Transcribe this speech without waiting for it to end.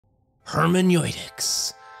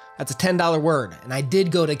Hermeneutics. That's a $10 word, and I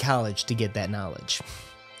did go to college to get that knowledge.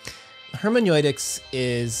 Hermeneutics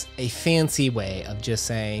is a fancy way of just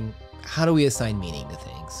saying, how do we assign meaning to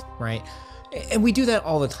things, right? And we do that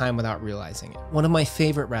all the time without realizing it. One of my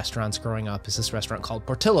favorite restaurants growing up is this restaurant called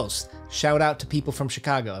Portillo's. Shout out to people from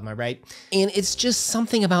Chicago, am I right? And it's just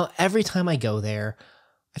something about every time I go there,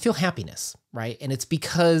 I feel happiness, right? And it's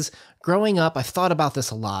because growing up, I've thought about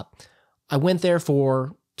this a lot. I went there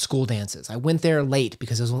for school dances. I went there late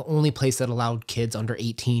because it was the only place that allowed kids under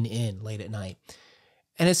 18 in late at night.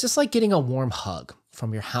 And it's just like getting a warm hug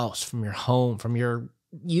from your house, from your home, from your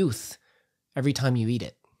youth every time you eat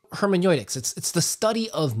it. Hermeneutics, it's the study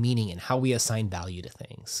of meaning and how we assign value to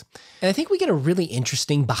things. And I think we get a really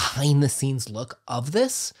interesting behind the scenes look of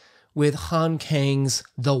this with Han Kang's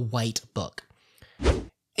The White Book.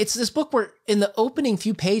 It's this book where in the opening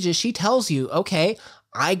few pages, she tells you, okay,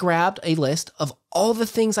 I grabbed a list of all the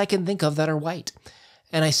things I can think of that are white.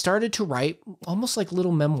 And I started to write almost like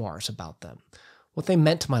little memoirs about them, what they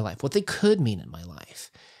meant to my life, what they could mean in my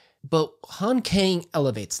life. But Han Kang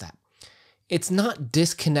elevates that. It's not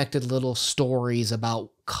disconnected little stories about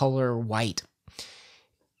color white.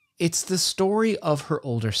 It's the story of her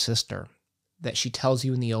older sister that she tells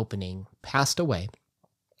you in the opening passed away,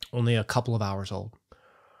 only a couple of hours old.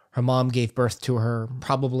 Her mom gave birth to her,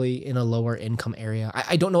 probably in a lower income area.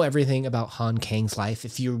 I don't know everything about Han Kang's life.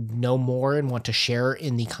 If you know more and want to share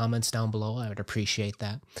in the comments down below, I would appreciate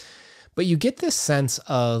that. But you get this sense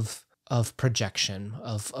of projection,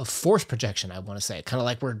 of force projection, I want to say. Kind of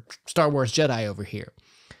like we're Star Wars Jedi over here.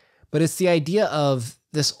 But it's the idea of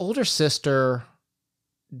this older sister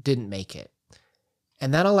didn't make it.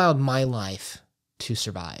 And that allowed my life to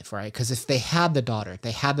survive, right? Because if they had the daughter, if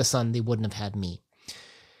they had the son, they wouldn't have had me.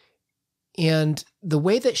 And the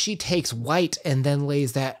way that she takes white and then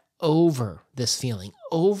lays that over this feeling,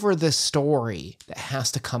 over this story that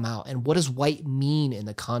has to come out. And what does white mean in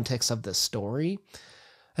the context of this story?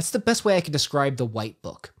 That's the best way I could describe the White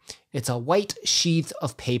Book. It's a white sheath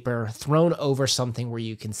of paper thrown over something where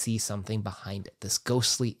you can see something behind it, this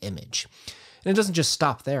ghostly image. And it doesn't just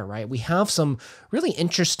stop there, right? We have some really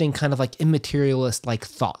interesting kind of like immaterialist-like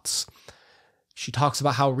thoughts. She talks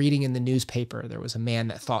about how reading in the newspaper, there was a man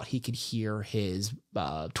that thought he could hear his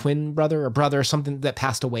twin brother or brother or something that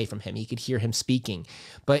passed away from him. He could hear him speaking.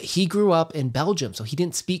 But he grew up in Belgium, so he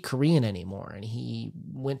didn't speak Korean anymore. And he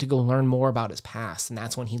went to go learn more about his past. And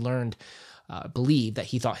that's when he learned, believed that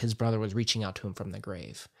he thought his brother was reaching out to him from the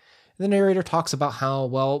grave. And the narrator talks about how,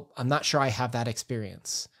 well, I'm not sure I have that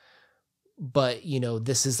experience. But, you know,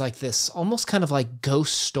 this is like this almost kind of like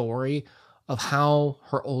ghost story of how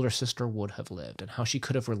her older sister would have lived and how she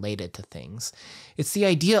could have related to things. It's the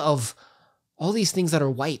idea of all these things that are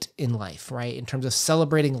white in life, right? In terms of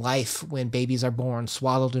celebrating life when babies are born,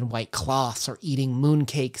 swaddled in white cloths, or eating moon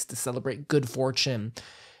cakes to celebrate good fortune.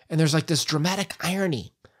 And there's like this dramatic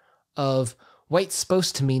irony of white's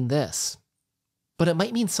supposed to mean this, but it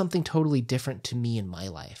might mean something totally different to me in my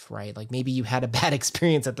life, right? Like maybe you had a bad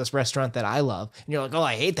experience at this restaurant that I love, and you're like, oh,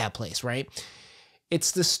 I hate that place, right?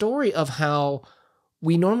 It's the story of how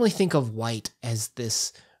we normally think of white as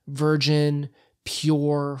this virgin,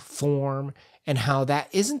 pure form, and how that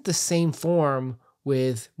isn't the same form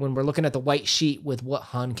with when we're looking at the white sheet with what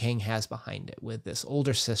Han Kang has behind it, with this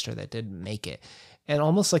older sister that didn't make it, and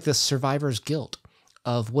almost like this survivor's guilt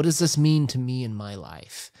of what does this mean to me in my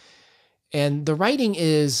life? And the writing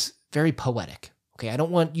is very poetic. Okay, I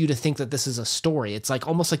don't want you to think that this is a story. It's like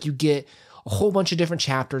almost like you get a whole bunch of different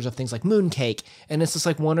chapters of things like mooncake, and it's just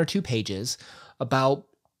like 1 or 2 pages about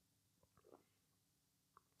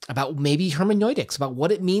maybe hermeneutics, about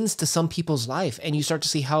what it means to some people's life, and you start to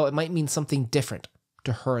see how it might mean something different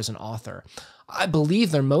to her as an author. I believe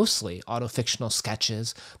they're mostly autofictional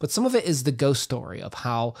sketches, but some of it is the ghost story of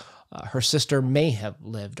how her sister may have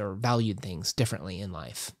lived or valued things differently in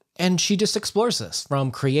life. And she just explores this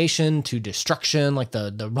from creation to destruction, like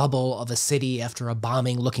the rubble of a city after a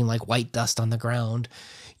bombing looking like white dust on the ground.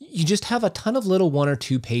 You just have a ton of little 1 or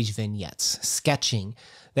 2 page vignettes, sketching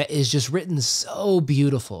that is just written so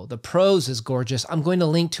beautiful. The prose is gorgeous. I'm going to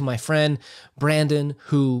link to my friend Brandon,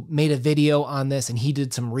 who made a video on this, and he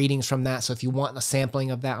did some readings from that. So if you want a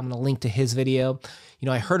sampling of that, I'm going to link to his video. You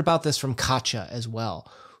know, I heard about this from Katja as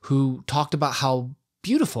well, who talked about how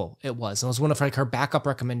beautiful it was. And it was one of like her backup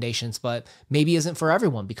recommendations, but maybe isn't for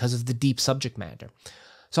everyone because of the deep subject matter.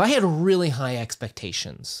 So I had really high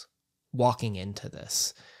expectations walking into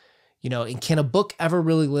this. You know, and can a book ever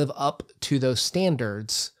really live up to those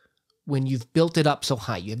standards when you've built it up so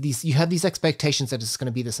high? You have these expectations that it's going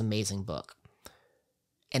to be this amazing book.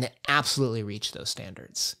 And it absolutely reached those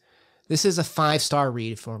standards. This is a 5-star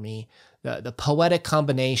read for me. The poetic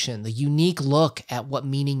combination, the unique look at what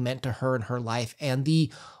meaning meant to her in her life, and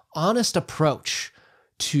the honest approach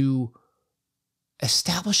to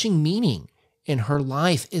establishing meaning in her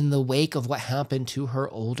life in the wake of what happened to her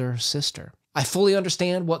older sister. I fully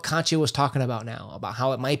understand what Katya was talking about now, about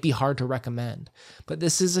how it might be hard to recommend, but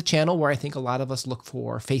this is a channel where I think a lot of us look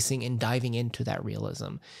for facing and diving into that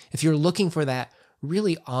realism. If you're looking for that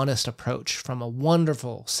really honest approach from a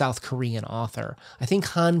wonderful South Korean author, I think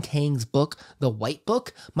Han Kang's book, The White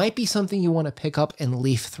Book, might be something you want to pick up and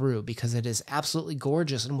leaf through because it is absolutely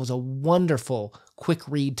gorgeous and was a wonderful quick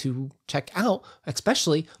read to check out,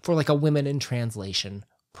 especially for like a women in translation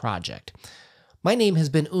project. My name has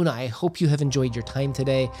been Una. I hope you have enjoyed your time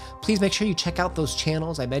today. Please make sure you check out those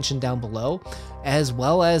channels I mentioned down below, as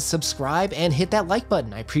well as subscribe and hit that like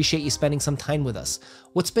button. I appreciate you spending some time with us.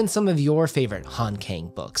 What's been some of your favorite Han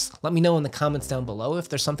Kang books? Let me know in the comments down below if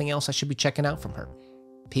there's something else I should be checking out from her.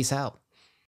 Peace out.